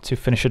Hauler to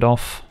finish it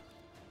off.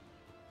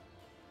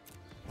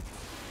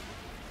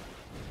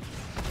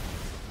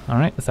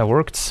 Alright, that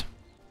worked.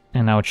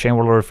 And now Chain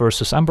Whirler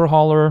versus Ember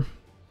Hauler.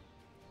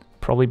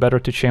 Probably better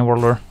to Chain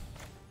Whirler.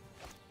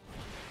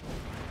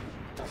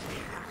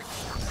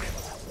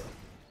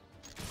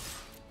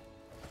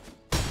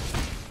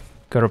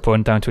 Got our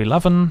opponent down to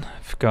 11.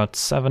 We've got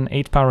 7,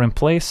 8 power in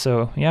place,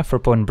 so yeah, if our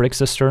opponent breaks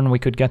this turn, we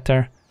could get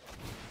there.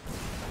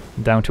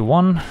 Down to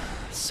 1,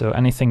 so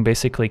anything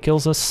basically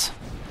kills us.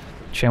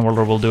 Chain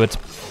Whirler will do it.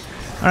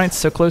 Alright,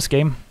 so close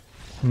game.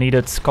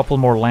 Needed a couple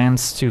more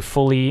lands to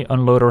fully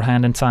unload our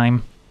hand in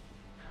time.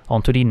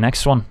 On to the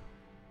next one.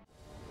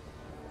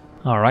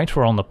 Alright,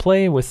 we're on the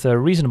play with a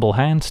reasonable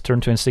hand. Turn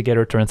 2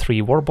 Instigator, turn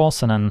 3 War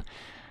Boss, and then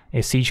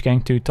a Siege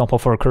Gang to top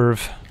off our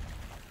curve.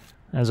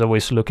 As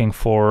always, looking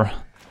for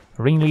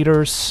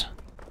Ringleaders.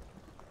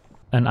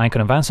 An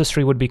Icon of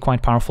Ancestry would be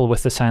quite powerful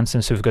with this hand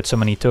since we've got so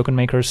many token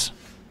makers.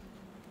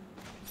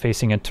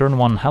 Facing a turn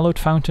 1 Hallowed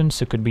Fountain,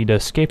 so it could be the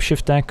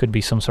Scapeshift deck, could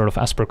be some sort of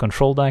Esper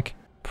control deck.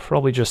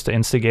 Probably just the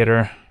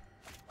Instigator.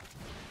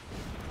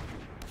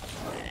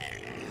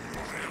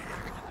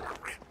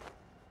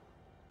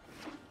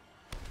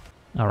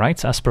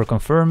 Alright, Esper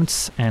confirmed,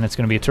 and it's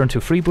going to be a turn 2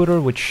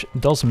 Freebooter, which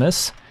does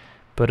miss,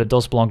 but it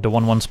does block the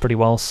 1/1s pretty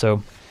well,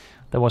 so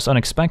that was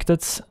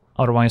unexpected.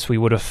 Otherwise we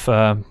would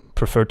have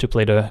preferred to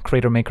play the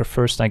Crater Maker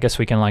first. I guess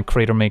we can like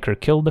Crater Maker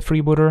kill the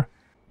Freebooter.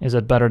 Is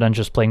it better than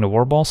just playing the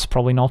War Boss?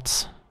 Probably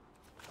not.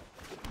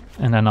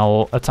 And then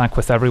I'll attack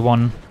with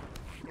everyone,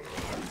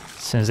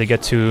 since they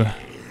get to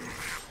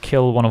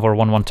kill one of our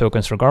 1/1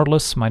 tokens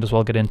regardless. Might as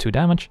well get in 2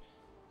 damage.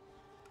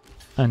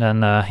 And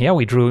then, yeah,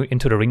 we drew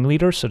into the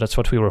Ringleader, so that's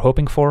what we were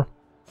hoping for.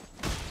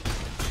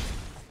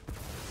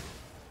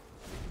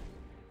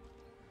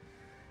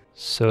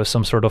 So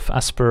some sort of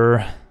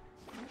Esper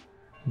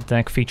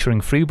deck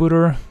featuring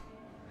Freebooter.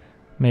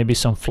 Maybe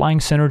some Flying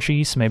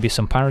synergies, maybe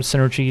some Pirate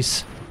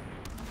synergies.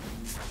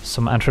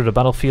 Some Enter the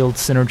Battlefield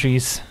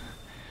synergies.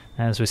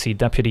 As we see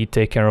Deputy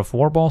take care of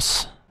War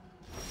Boss.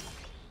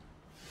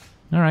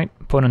 Alright,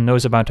 opponent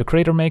knows about the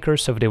Crater Maker,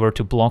 so if they were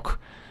to block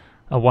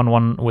a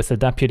 1/1 with the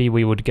Deputy,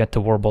 we would get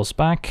the War Boss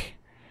back.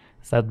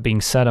 That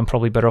being said, I'm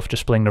probably better off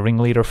just playing the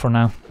Ringleader for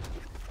now.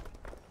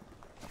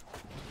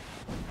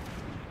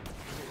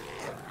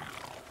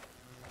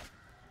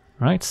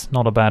 Right,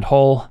 not a bad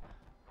haul.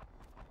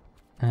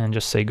 And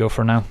just say go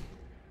for now.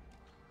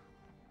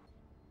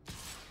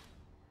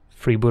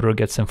 Freebooter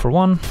gets in for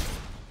 1.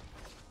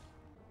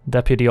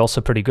 Deputy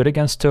also pretty good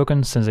against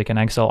tokens, since they can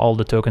exile all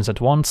the tokens at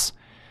once.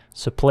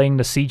 So playing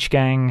the Siege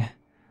Gang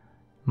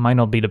might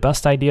not be the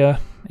best idea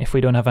if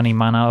we don't have any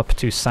mana up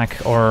to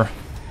sack our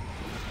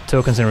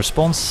tokens in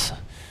response.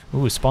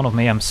 Ooh, Spawn of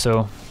Mayhem,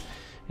 so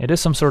it is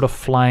some sort of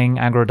flying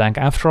aggro deck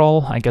after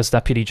all. I guess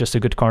Deputy just a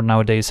good card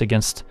nowadays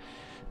against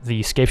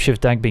the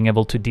Scapeshift deck, being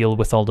able to deal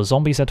with all the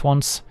zombies at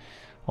once.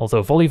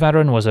 Although Volley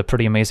Veteran was a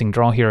pretty amazing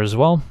draw here as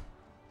well.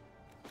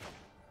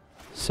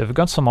 So we've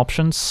got some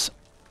options.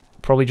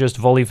 Probably just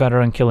Volley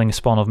Veteran killing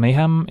Spawn of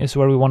Mayhem is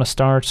where we want to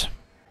start.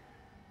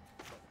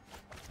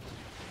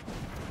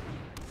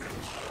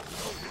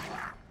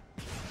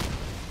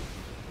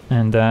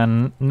 And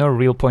then no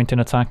real point in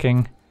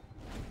attacking.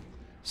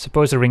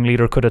 Suppose the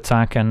Ringleader could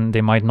attack and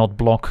they might not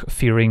block,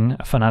 fearing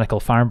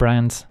Fanatical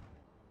Firebrand.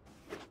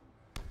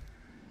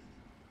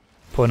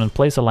 Opponent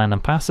plays a land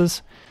and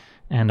passes,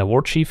 and the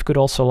War Chief could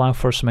also allow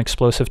for some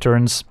explosive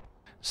turns.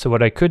 So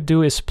what I could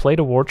do is play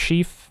the War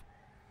Chief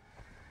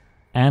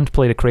and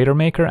play the Crater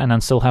Maker, and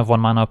then still have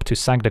 1 mana up to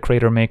sack the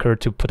Crater Maker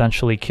to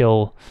potentially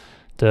kill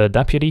the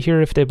Deputy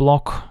here if they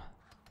block.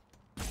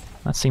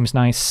 That seems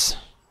nice.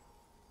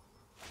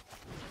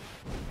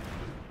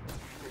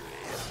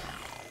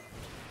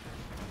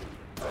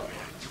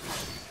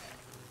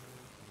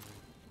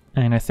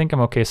 And I think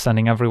I'm okay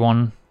sending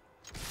everyone.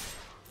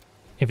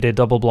 If they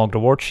double block the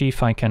War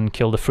Chief, I can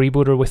kill the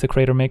Freebooter with the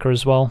Crater Maker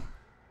as well.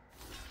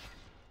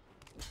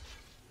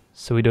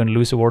 So we don't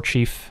lose the War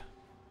Chief.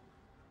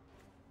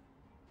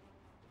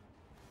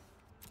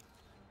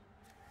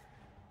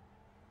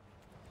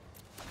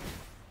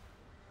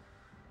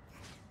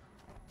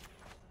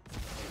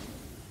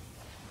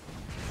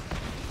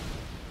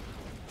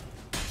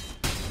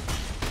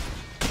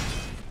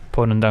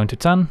 Opponent down to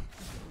 10.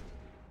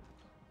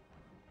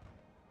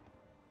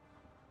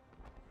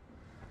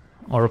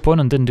 Our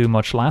opponent didn't do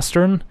much last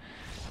turn,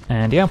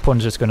 and yeah,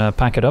 opponent's just gonna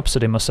pack it up, so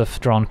they must have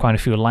drawn quite a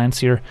few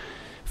lands here.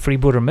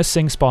 Freebooter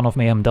missing, Spawn of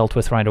Mayhem dealt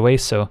with right away,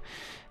 so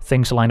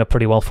things lined up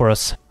pretty well for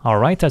us.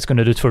 Alright, that's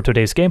gonna do it for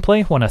today's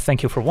gameplay. Wanna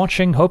thank you for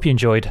watching, hope you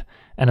enjoyed,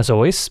 and as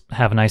always,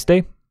 have a nice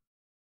day.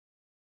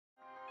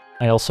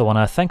 I also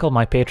wanna thank all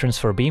my patrons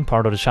for being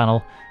part of the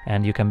channel,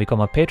 and you can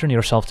become a patron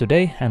yourself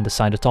today and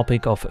decide the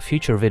topic of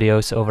future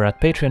videos over at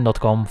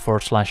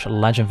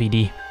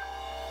patreon.com/LegenVD.